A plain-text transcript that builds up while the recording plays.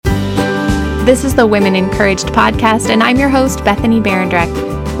This is the Women Encouraged podcast, and I'm your host, Bethany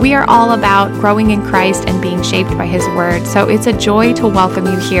Barendrecht. We are all about growing in Christ and being shaped by His Word, so it's a joy to welcome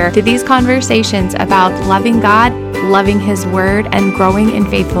you here to these conversations about loving God, loving His Word, and growing in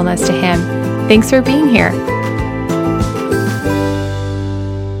faithfulness to Him. Thanks for being here.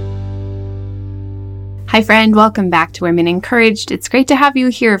 Hi, friend. Welcome back to Women Encouraged. It's great to have you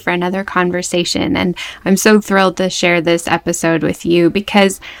here for another conversation, and I'm so thrilled to share this episode with you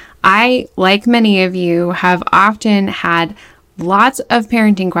because I, like many of you, have often had lots of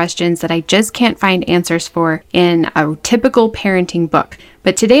parenting questions that I just can't find answers for in a typical parenting book.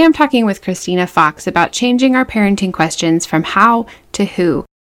 But today I'm talking with Christina Fox about changing our parenting questions from how to who.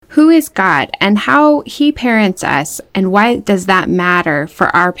 Who is God and how He parents us, and why does that matter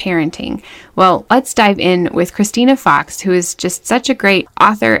for our parenting? Well, let's dive in with Christina Fox, who is just such a great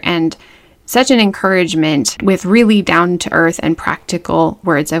author and such an encouragement with really down-to-earth and practical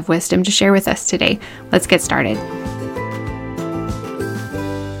words of wisdom to share with us today. Let's get started.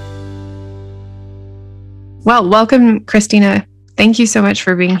 Well, welcome, Christina. Thank you so much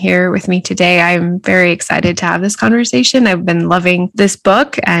for being here with me today. I'm very excited to have this conversation. I've been loving this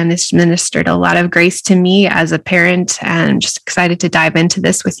book, and it's ministered a lot of grace to me as a parent, and just excited to dive into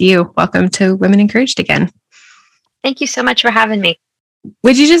this with you. Welcome to Women Encouraged again. Thank you so much for having me.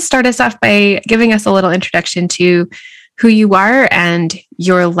 Would you just start us off by giving us a little introduction to who you are and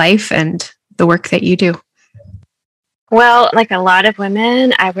your life and the work that you do? Well, like a lot of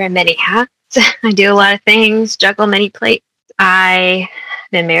women, I wear many hats. I do a lot of things, juggle many plates. I've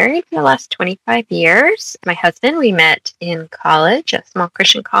been married for the last 25 years. My husband, we met in college, a small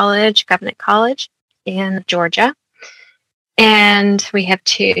Christian college, Covenant College in Georgia. And we have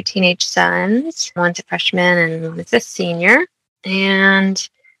two teenage sons. One's a freshman and one's a senior. And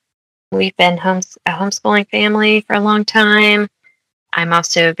we've been a homeschooling family for a long time. I'm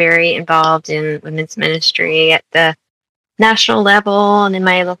also very involved in women's ministry at the national level and in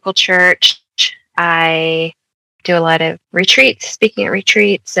my local church. I do a lot of retreats, speaking at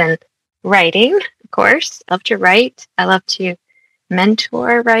retreats, and writing, of course. I love to write. I love to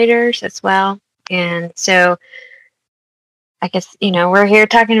mentor writers as well. And so I guess, we're here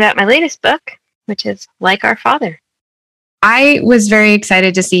talking about my latest book, which is Like Our Father. I was very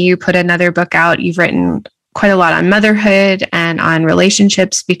excited to see you put another book out. You've written quite a lot on motherhood and on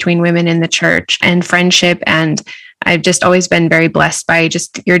relationships between women in the church and friendship. And I've just always been very blessed by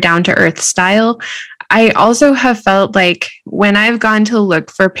just your down-to-earth style. I also have felt like when I've gone to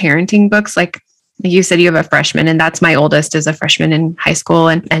look for parenting books, like you said, you have a freshman, and that's my oldest is a freshman in high school.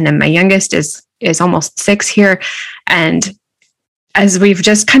 And then my youngest is almost 6 here. And as we've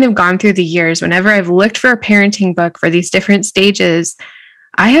just kind of gone through the years, whenever I've looked for a parenting book for these different stages,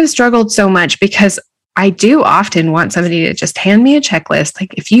 I have struggled so much because I do often want somebody to just hand me a checklist.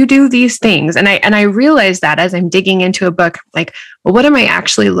 Like, if you do these things, and I realize that as I'm digging into a book, like, well, what am I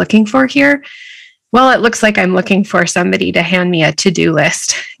actually looking for here? Well, it looks like I'm looking for somebody to hand me a to-do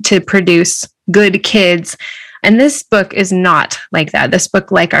list to produce good kids. And this book is not like that. This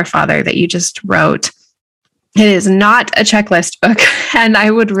book, Like Our Father, that you just wrote, it is not a checklist book. And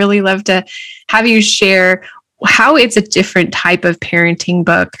I would really love to have you share how it's a different type of parenting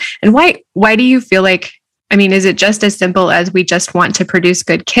book. And why do you feel like, is it just as simple as we just want to produce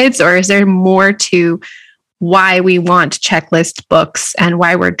good kids, or is there more to why we want checklist books and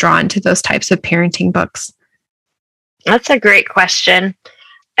why we're drawn to those types of parenting books? That's a great question.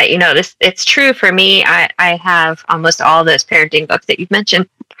 It's true for me. I have almost all those parenting books that you've mentioned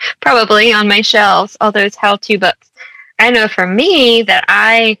probably on my shelves, all those how-to books. I know for me that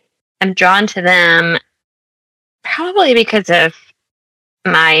I am drawn to them probably because of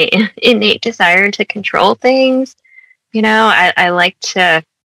my innate desire to control things. I like to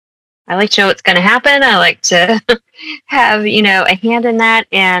know what's going to happen. I like to have, a hand in that.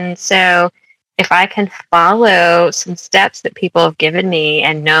 And so if I can follow some steps that people have given me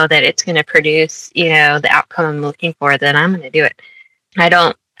and know that it's going to produce, the outcome I'm looking for, then I'm going to do it. I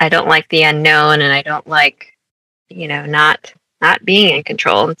don't like the unknown, and I don't like, not being in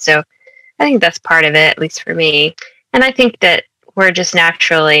control. And so I think that's part of it, at least for me. And I think that we're just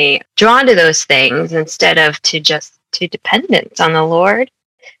naturally drawn to those things instead of to dependence on the Lord.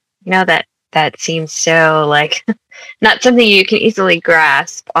 That seems so like not something you can easily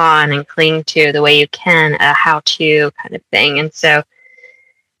grasp on and cling to the way you can a how-to kind of thing. And so,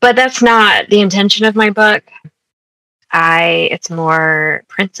 but that's not the intention of my book. It's more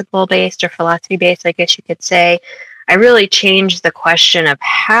principle-based or philosophy-based, I guess you could say. I really changed the question of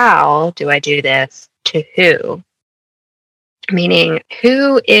how do I do this to who? Meaning,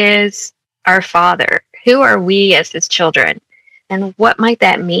 who is our Father? Who are we as His children? And what might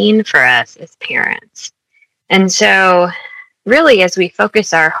that mean for us as parents? And so, really, as we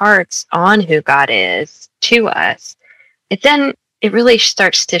focus our hearts on who God is to us, it really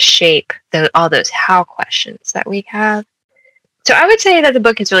starts to shape all those how questions that we have. So I would say that the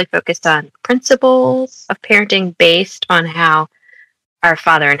book is really focused on principles of parenting based on how our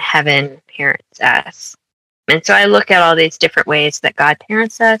Father in heaven parents us. And so I look at all these different ways that God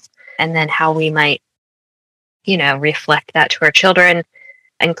parents us, and then how we might, reflect that to our children,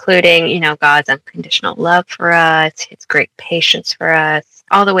 including, God's unconditional love for us, his great patience for us,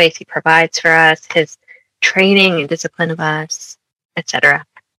 all the ways he provides for us, his training and discipline of us, etc.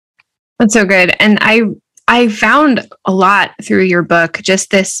 That's so good. And I found a lot through your book, just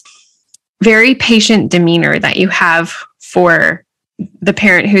this very patient demeanor that you have for the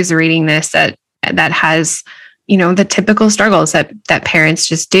parent who's reading this that has, the typical struggles that parents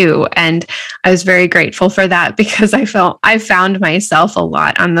just do. And I was very grateful for that, because I found myself a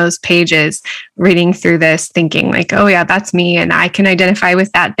lot on those pages reading through this, thinking like, oh yeah, that's me. And I can identify with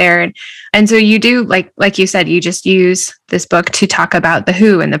that there. And so you do, like you said, you just use this book to talk about the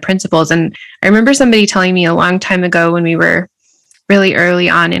who and the principles. And I remember somebody telling me a long time ago, when we were really early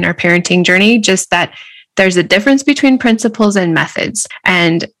on in our parenting journey, just that there's a difference between principles and methods.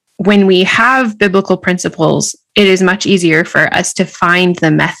 And when we have biblical principles, it is much easier for us to find the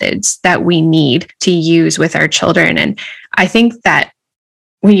methods that we need to use with our children. And I think that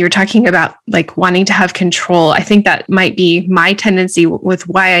when you're talking about like wanting to have control, I think that might be my tendency with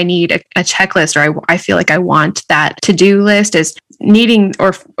why I need a checklist, or I feel like I want that to-do list, is needing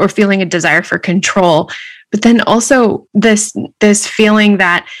or feeling a desire for control. But then also this feeling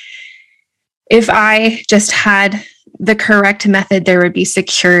that if I just had the correct method, there would be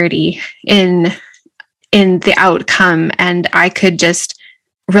security in the outcome, and I could just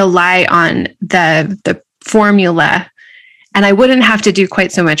rely on the formula, and I wouldn't have to do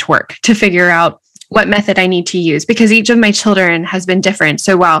quite so much work to figure out what method I need to use, because each of my children has been different.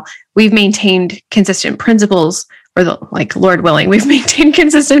 So while we've maintained consistent principles, or Lord willing, we've maintained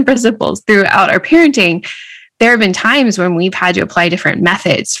consistent principles throughout our parenting, there have been times when we've had to apply different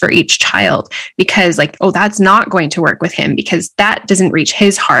methods for each child, because that's not going to work with him because that doesn't reach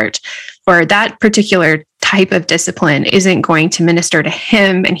his heart, or that particular type of discipline isn't going to minister to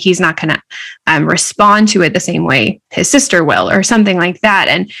him, and he's not going to respond to it the same way his sister will, or something like that.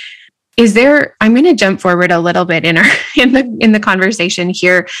 And I'm going to jump forward a little bit in the conversation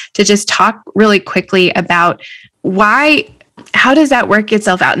here to just talk really quickly about how does that work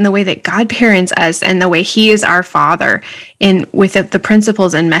itself out in the way that God parents us and the way he is our Father with the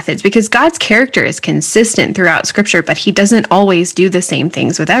principles and methods? Because God's character is consistent throughout Scripture, but he doesn't always do the same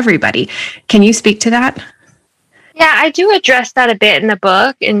things with everybody. Can you speak to that? Yeah, I do address that a bit in the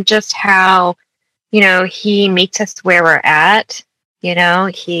book, and just how, he meets us where we're at.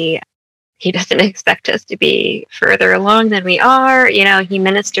 He doesn't expect us to be further along than we are. He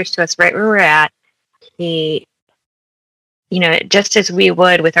ministers to us right where we're at. He just as we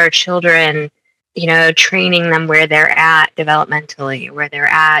would with our children, training them where they're at developmentally, where they're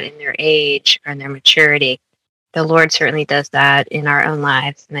at in their age or in their maturity. The Lord certainly does that in our own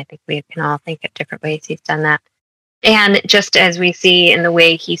lives. And I think we can all think of different ways he's done that. And just as we see in the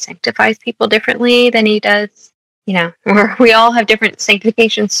way he sanctifies people differently than he does, we all have different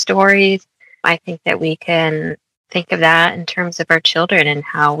sanctification stories. I think that we can think of that in terms of our children and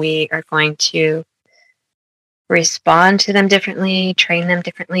how we are going to respond to them differently, train them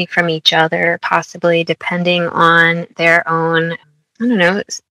differently from each other, possibly depending on their own,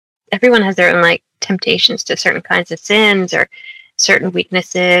 everyone has their own temptations to certain kinds of sins or certain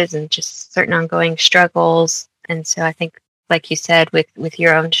weaknesses and just certain ongoing struggles. And so I think, like you said, with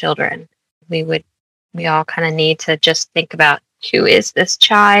your own children, we all kind of need to just think about, who is this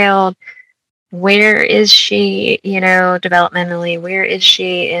child? Where is she, developmentally? Where is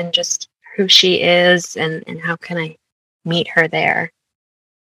she in just who she is, and how can I meet her there?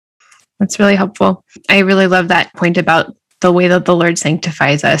 That's really helpful. I really love that point about the way that the Lord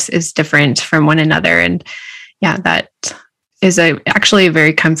sanctifies us is different from one another. And yeah, that is actually a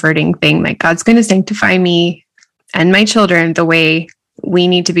very comforting thing. God's going to sanctify me and my children the way we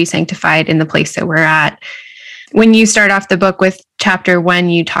need to be sanctified in the place that we're at. When you start off the book with chapter 1,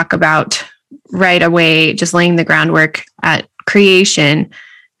 you talk about right away, just laying the groundwork at creation,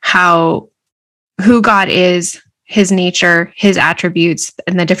 who God is, his nature, his attributes,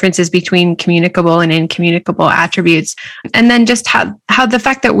 and the differences between communicable and incommunicable attributes. And then just how the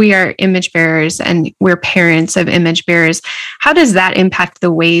fact that we are image bearers and we're parents of image bearers, how does that impact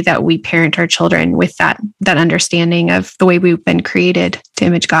the way that we parent our children with that understanding of the way we've been created to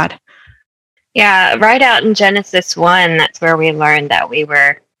image God? Yeah, right out in Genesis 1, that's where we learned that we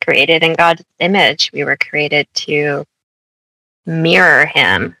were created in God's image. We were created to mirror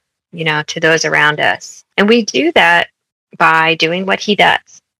him, to those around us. And we do that by doing what he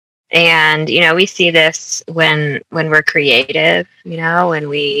does. And, we see this when we're creative, when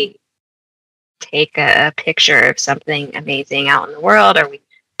we take a picture of something amazing out in the world, or we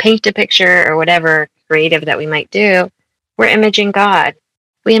paint a picture or whatever creative that we might do, we're imaging God.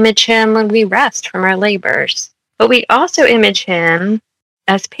 We image him when we rest from our labors. But we also image him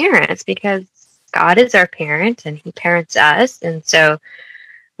as parents because God is our parent and he parents us. And so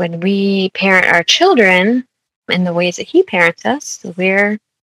when we parent our children in the ways that he parents us, we're,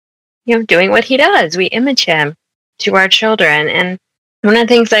 doing what he does. We image him to our children. And one of the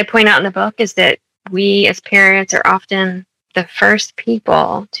things I point out in the book is that we as parents are often the first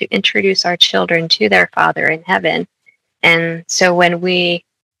people to introduce our children to their Father in heaven. And so when we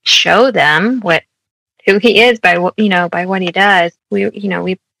show them who he is by what he does,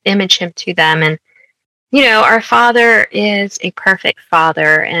 we image him to them. And our Father is a perfect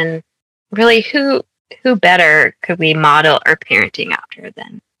Father, and really who better could we model our parenting after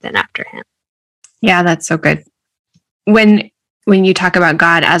than after him? Yeah, that's so good. When you talk about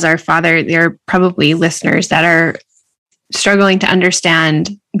God as our Father, there are probably listeners that are struggling to understand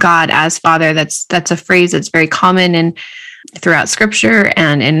God as Father. That's a phrase that's very common and throughout Scripture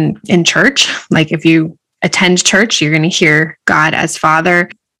and in church. Like if you attend church, you're going to hear God as Father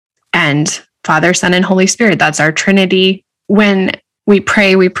and Father, Son, and Holy Spirit. That's our Trinity. When we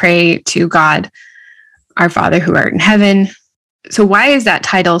pray to God, our Father who art in heaven. So why is that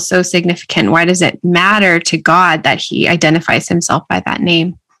title so significant? Why does it matter to God that he identifies himself by that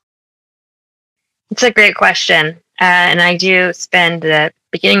name? It's a great question. And I do spend the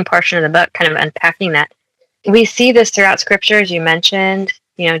beginning portion of the book kind of unpacking that. We see this throughout Scripture, as you mentioned.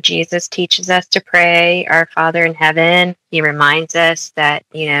 Jesus teaches us to pray, our Father in heaven. He reminds us that,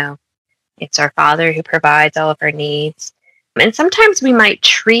 it's our Father who provides all of our needs. And sometimes we might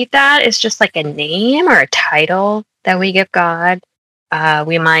treat that as just like a name or a title that we give God.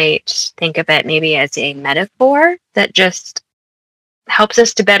 We might think of it maybe as a metaphor that just helps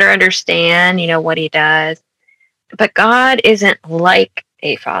us to better understand, what he does. But God isn't like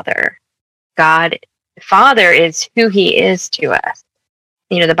a father. Father is who he is to us.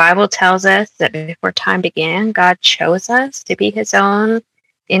 The Bible tells us that before time began, God chose us to be his own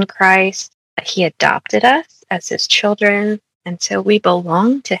in Christ. He adopted us as his children. And so we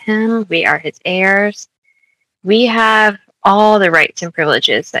belong to him. We are his heirs. We have all the rights and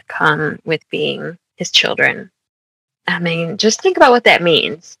privileges that come with being his children. I mean, just think about what that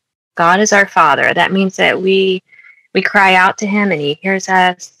means. God is our Father. That means that we cry out to him and he hears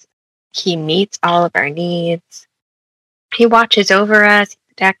us. He meets all of our needs. He watches over us. He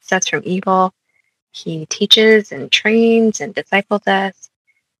protects us from evil. He teaches and trains and disciples us.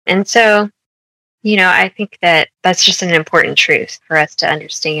 And so, I think that that's just an important truth for us to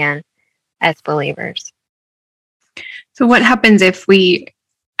understand as believers. So what happens if we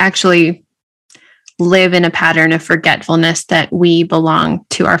actually live in a pattern of forgetfulness that we belong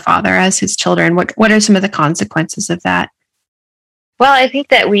to our Father as his children? What are some of the consequences of that? Well, I think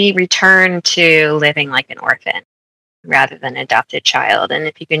that we return to living like an orphan rather than an adopted child. And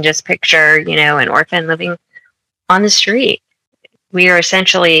if you can just picture, an orphan living on the street, we are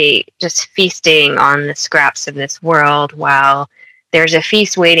essentially just feasting on the scraps of this world while there's a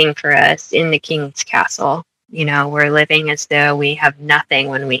feast waiting for us in the king's castle. We're living as though we have nothing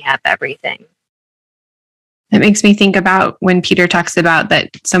when we have everything. It makes me think about when Peter talks about that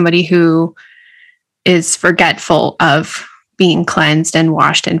somebody who is forgetful of being cleansed and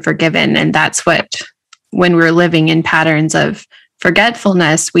washed and forgiven. And that's when we're living in patterns of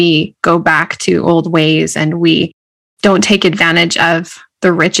forgetfulness, we go back to old ways and we don't take advantage of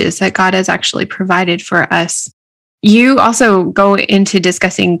the riches that God has actually provided for us. You also go into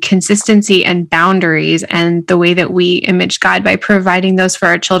discussing consistency and boundaries and the way that we image God by providing those for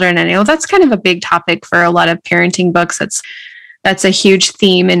our children. And I know that's kind of a big topic for a lot of parenting books. That's a huge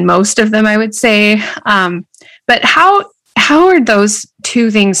theme in most of them, I would say. But how are those two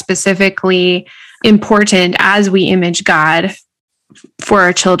things specifically important as we image God for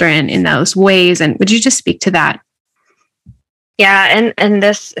our children in those ways? And would you just speak to that? Yeah, and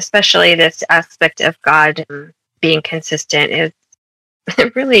this, especially this aspect of God being consistent,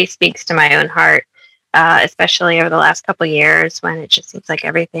 it really speaks to my own heart, especially over the last couple of years when it just seems like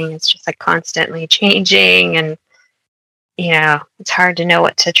everything is just like constantly changing, and it's hard to know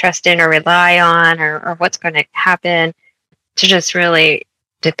what to trust in or rely on or what's going to happen. To just really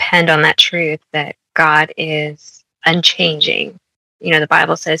depend on that truth that God is unchanging, The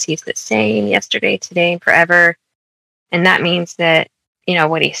Bible says he's the same yesterday, today, and forever. And that means that,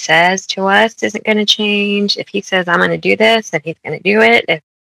 what he says to us isn't going to change. If he says, I'm going to do this, then he's going to do it. If,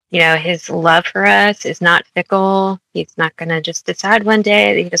 his love for us is not fickle, he's not going to just decide one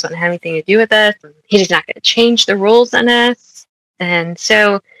day that he doesn't want to have anything to do with us. He's not going to change the rules on us. And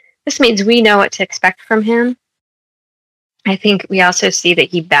so this means we know what to expect from him. I think we also see that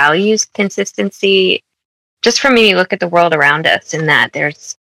he values consistency. Just from when you look at the world around us, in that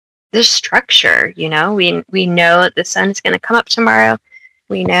there's structure. We know that the sun is going to come up tomorrow.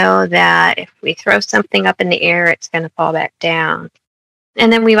 We know that if we throw something up in the air, it's going to fall back down.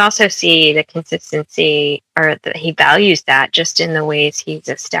 And then we also see the consistency, or that he values that just in the ways he's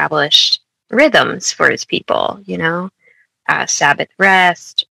established rhythms for his people. Sabbath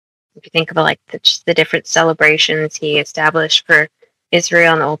rest. If you think of the different celebrations he established for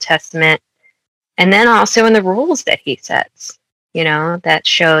Israel in the Old Testament, and then also in the rules that he sets, that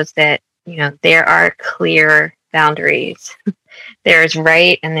shows that, there are clear boundaries. There's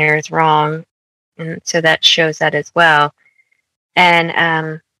right and there's wrong. And so that shows that as well. And,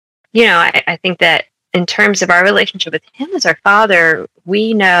 I think that in terms of our relationship with him as our Father,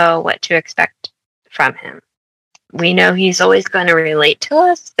 we know what to expect from him. We know he's always going to relate to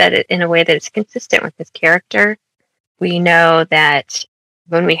us in a way that is consistent with his character. We know that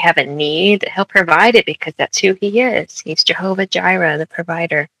when we have a need, he'll provide it because that's who he is. He's Jehovah Jireh, the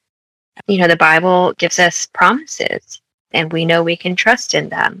provider. The Bible gives us promises, and we know we can trust in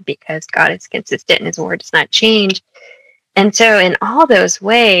them because God is consistent and his word does not change. And so in all those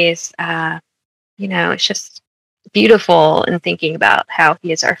ways, it's just beautiful in thinking about how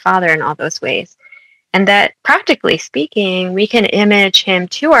he is our Father in all those ways. And that, practically speaking, we can image him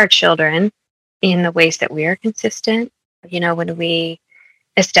to our children in the ways that we are consistent. When we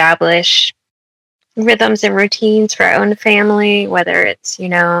establish rhythms and routines for our own family, whether it's,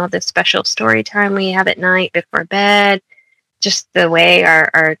 the special story time we have at night before bed, just the way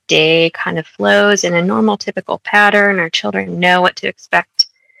our day kind of flows in a normal, typical pattern. Our children know what to expect,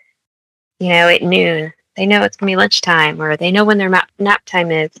 at noon. They know it's going to be lunchtime, or they know when their nap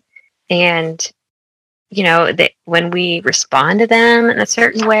time is. And, that when we respond to them in a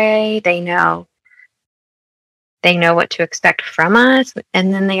certain way, they know what to expect from us,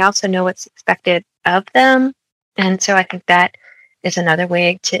 and then they also know what's expected of them. And so I think that is another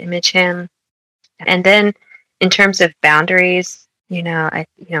way to image him. And then in terms of boundaries,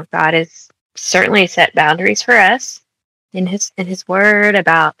 God has certainly set boundaries for us in his word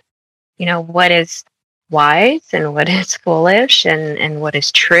about, what is wise and what is foolish, and what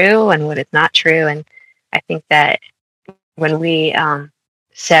is true and what is not true. And I think that when we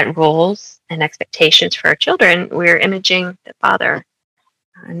set rules and expectations for our children, we're imaging the Father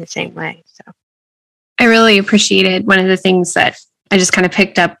in the same way. So I really appreciated one of the things that I just kind of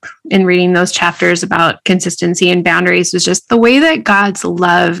picked up in reading those chapters about consistency and boundaries was just the way that God's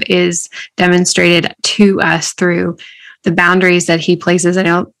love is demonstrated to us through the boundaries that he places. I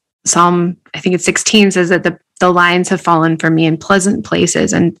know Psalm, I think it's 16, says that the lines have fallen for me in pleasant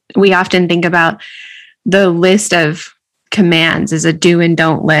places. And we often think about the list of commands as a do and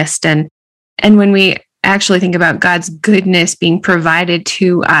don't list. And when we actually think about God's goodness being provided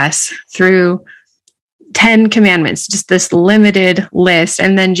to us through 10 commandments, just this limited list.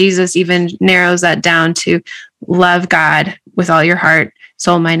 And then Jesus even narrows that down to love God with all your heart,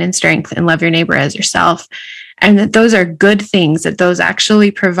 soul, mind, and strength, and love your neighbor as yourself. And that those are good things, that those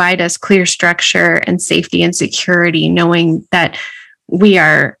actually provide us clear structure and safety and security, knowing that we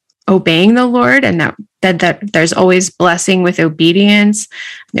are obeying the Lord, and that there's always blessing with obedience,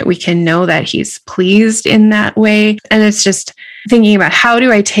 that we can know that he's pleased in that way. And it's just thinking about, how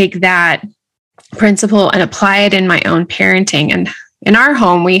do I take that principle and apply it in my own parenting? And in our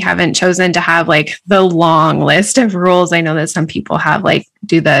home, we haven't chosen to have the long list of rules. I know that some people have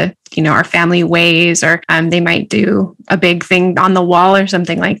do the, our family ways, or they might do a big thing on the wall or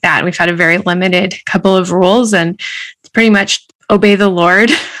something like that. We've had a very limited couple of rules, and it's pretty much obey the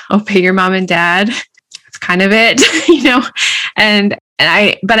Lord, obey your mom and dad. That's kind of it,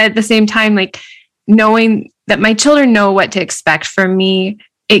 but at the same time, knowing that my children know what to expect from me,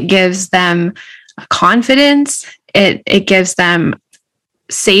 it gives them confidence. It gives them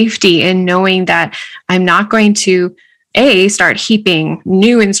safety in knowing that I'm not going to start heaping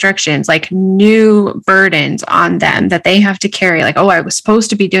new instructions, new burdens on them that they have to carry. I was supposed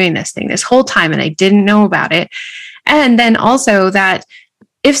to be doing this thing this whole time and I didn't know about it. And then also that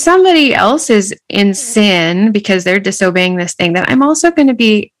if somebody else is in sin because they're disobeying this thing, that I'm also going to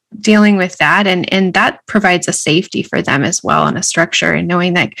be dealing with that. And that provides a safety for them as well, and a structure, and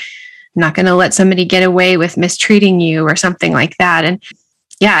knowing that not going to let somebody get away with mistreating you or something like that. And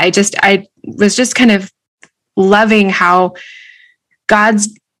yeah, I was just kind of loving how God's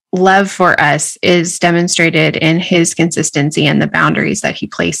love for us is demonstrated in his consistency and the boundaries that he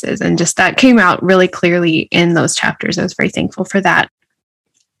places. And just that came out really clearly in those chapters. I was very thankful for that.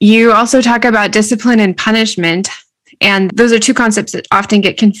 You also talk about discipline and punishment, and those are two concepts that often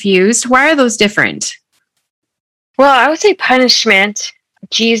get confused. Why are those different? Well, I would say punishment.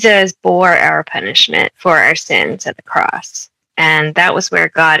 Jesus bore our punishment for our sins at the cross. And that was where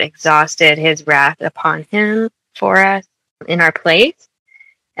God exhausted his wrath upon him for us in our place.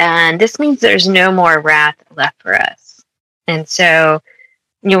 And this means there's no more wrath left for us. And so,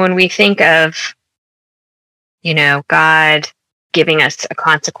 when we think of, God giving us a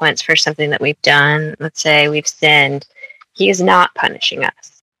consequence for something that we've done, let's say we've sinned, he is not punishing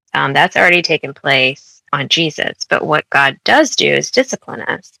us. That's already taken place on Jesus. But what God does do is discipline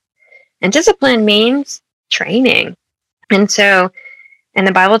us. And discipline means training. And so, and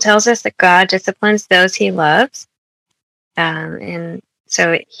the Bible tells us that God disciplines those he loves. And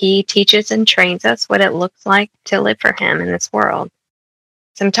so he teaches and trains us what it looks like to live for him in this world.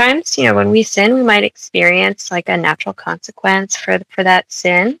 Sometimes, when we sin, we might experience like a natural consequence for that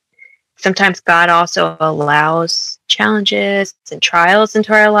sin. Sometimes God also allows challenges and trials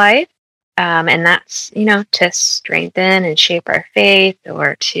into our life. And that's, to strengthen and shape our faith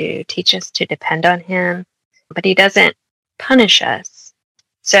or to teach us to depend on him. But he doesn't punish us.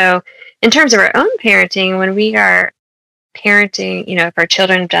 So in terms of our own parenting, when we are parenting, if our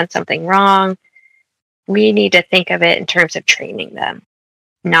children have done something wrong, we need to think of it in terms of training them,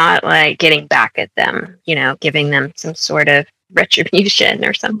 not like getting back at them, giving them some sort of retribution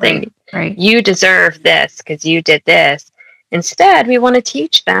or something. Right. You deserve this because you did this. Instead, we want to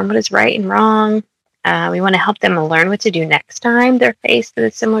teach them what is right and wrong. We want to help them learn what to do next time they're faced with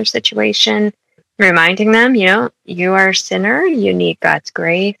a similar situation, reminding them, you are a sinner, you need God's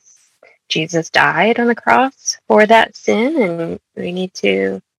grace. Jesus died on the cross for that sin, and we need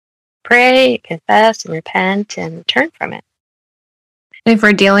to pray, confess, and repent and turn from it. If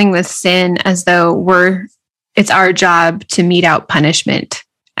we're dealing with sin as though it's our job to mete out punishment,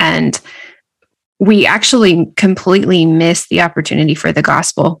 and we actually completely miss the opportunity for the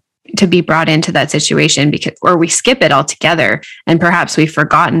gospel to be brought into that situation, or we skip it altogether, and perhaps we've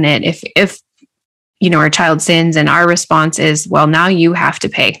forgotten it. If our child sins and our response is, well, now you have to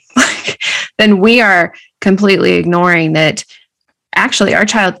pay, then we are completely ignoring that actually our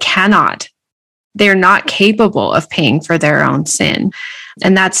child they're not capable of paying for their own sin.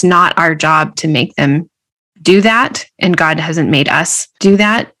 And that's not our job to make them do that. And God hasn't made us do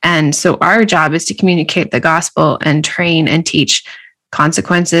that. And so our job is to communicate the gospel and train and teach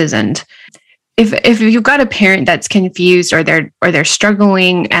consequences. And if you've got a parent that's confused or they're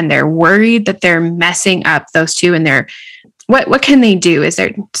struggling and they're worried that they're messing up those two, and what can they do? Is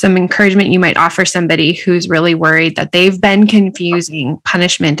there some encouragement you might offer somebody who's really worried that they've been confusing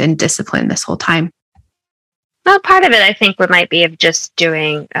punishment and discipline this whole time? Well, part of it, I think, might be of just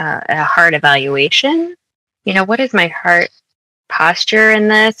doing a heart evaluation. What is my heart posture in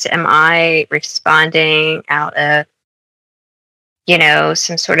this? Am I responding out of,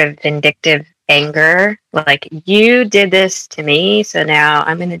 some sort of vindictive anger, like you did this to me, so now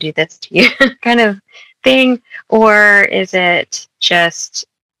I'm going to do this to you kind of thing? Or is it just,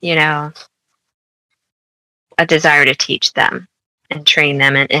 a desire to teach them and train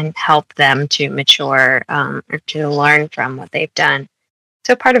them and help them to mature or to learn from what they've done?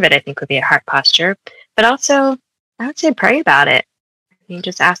 So part of it, I think, would be a heart posture, but also I would say pray about it.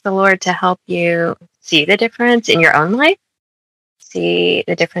 Just ask the Lord to help you see the difference in your own life, see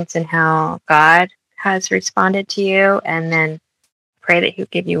the difference in how God has responded to you, and then pray that he'll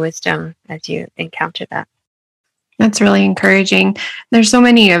give you wisdom as you encounter that. That's really encouraging. There's so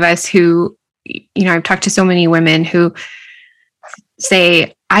many of us who, I've talked to so many women who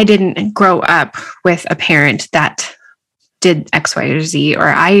say, I didn't grow up with a parent that did X, Y, or Z, or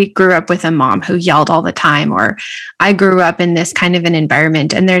I grew up with a mom who yelled all the time, or I grew up in this kind of an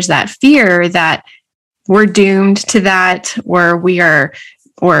environment. And there's that fear that we're doomed to that, or we'll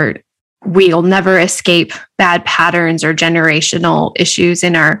never escape bad patterns or generational issues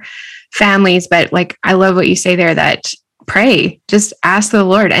in our families. But I love what you say there, that pray, just ask the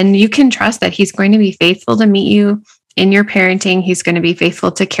Lord, and you can trust that he's going to be faithful to meet you in your parenting. He's going to be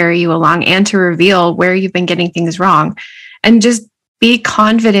faithful to carry you along and to reveal where you've been getting things wrong, and just be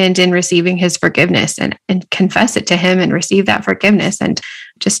confident in receiving his forgiveness and confess it to him and receive that forgiveness, and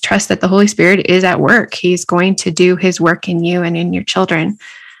just trust that the Holy Spirit is at work. He's going to do his work in you and in your children.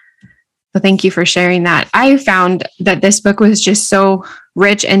 So thank you for sharing that. I found that this book was just so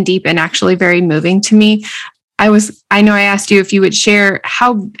rich and deep and actually very moving to me. I know I asked you if you would share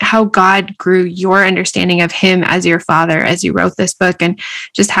how God grew your understanding of him as your father as you wrote this book, and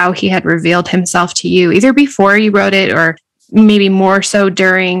just how he had revealed himself to you, either before you wrote it or maybe more so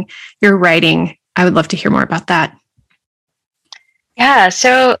during your writing. I would love to hear more about that. Yeah,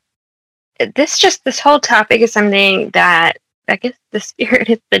 so this whole topic is something that I guess the Spirit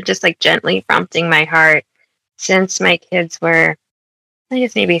has been just like gently prompting my heart since my kids were, I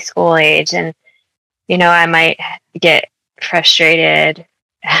guess, maybe school age. And I might get frustrated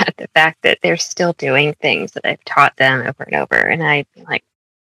at the fact that they're still doing things that I've taught them over and over. And I'd be like,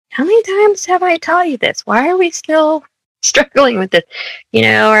 how many times have I taught you this? Why are we still struggling with this?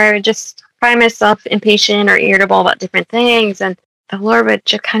 Or just find myself impatient or irritable about different things. And the Lord would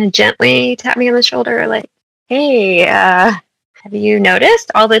just kind of gently tap me on the shoulder, like, hey, have you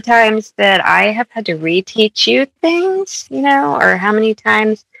noticed all the times that I have had to reteach you things, or how many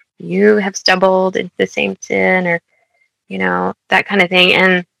times you have stumbled into the same sin, or, that kind of thing.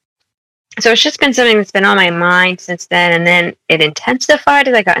 And so it's just been something that's been on my mind since then. And then it intensified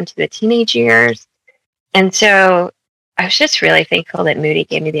as I got into the teenage years. And so I was just really thankful that Moody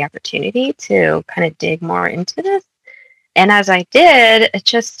gave me the opportunity to kind of dig more into this. And as I did,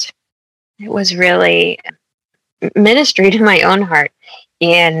 it was really ministry to my own heart,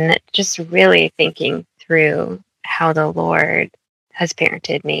 and just really thinking through how the Lord has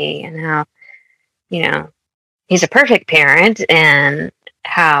parented me, and how, he's a perfect parent, and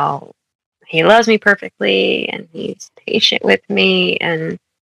how he loves me perfectly, and he's patient with me, and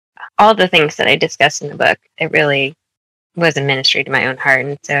all the things that I discuss in the book. It really was a ministry to my own heart.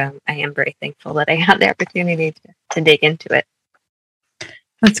 And so I am very thankful that I had the opportunity to dig into it.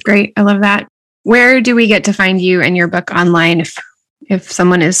 That's great. I love that. Where do we get to find you and your book online? If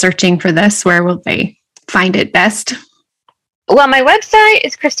someone is searching for this, where will they find it best? Well, my website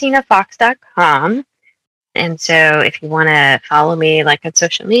is ChristinaFox.com. And so if you want to follow me like on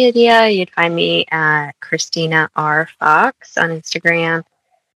social media, you'd find me at Christina R. Fox on Instagram.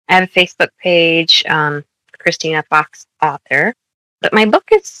 I have a Facebook page, Christina Fox Author. But my book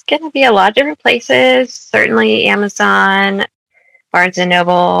is going to be a lot of different places, certainly Amazon, Barnes &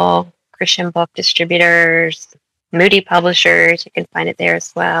 Noble, Christian book distributors, Moody Publishers. You can find it there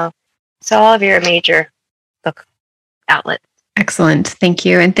as well. So all of your major book outlets. Excellent. Thank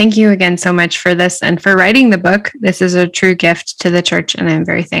you. And thank you again so much for this and for writing the book. This is a true gift to the church, and I'm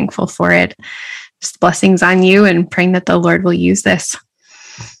very thankful for it. Just blessings on you, and praying that the Lord will use this.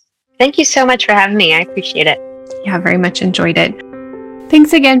 Thank you so much for having me. I appreciate it. Yeah, very much enjoyed it.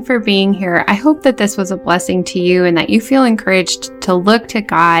 Thanks again for being here. I hope that this was a blessing to you, and that you feel encouraged to look to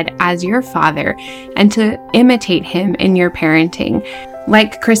God as your Father and to imitate him in your parenting.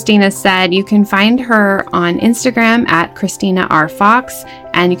 Like Christina said, you can find her on Instagram at Christina R. Fox,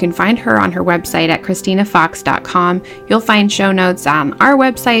 and you can find her on her website at ChristinaFox.com. You'll find show notes on our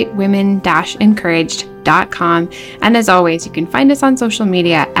website, women-encouraged.com. And as always, you can find us on social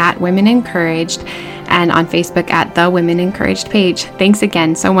media at Women Encouraged, and on Facebook at the Women Encouraged page. Thanks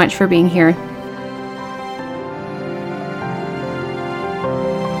again so much for being here.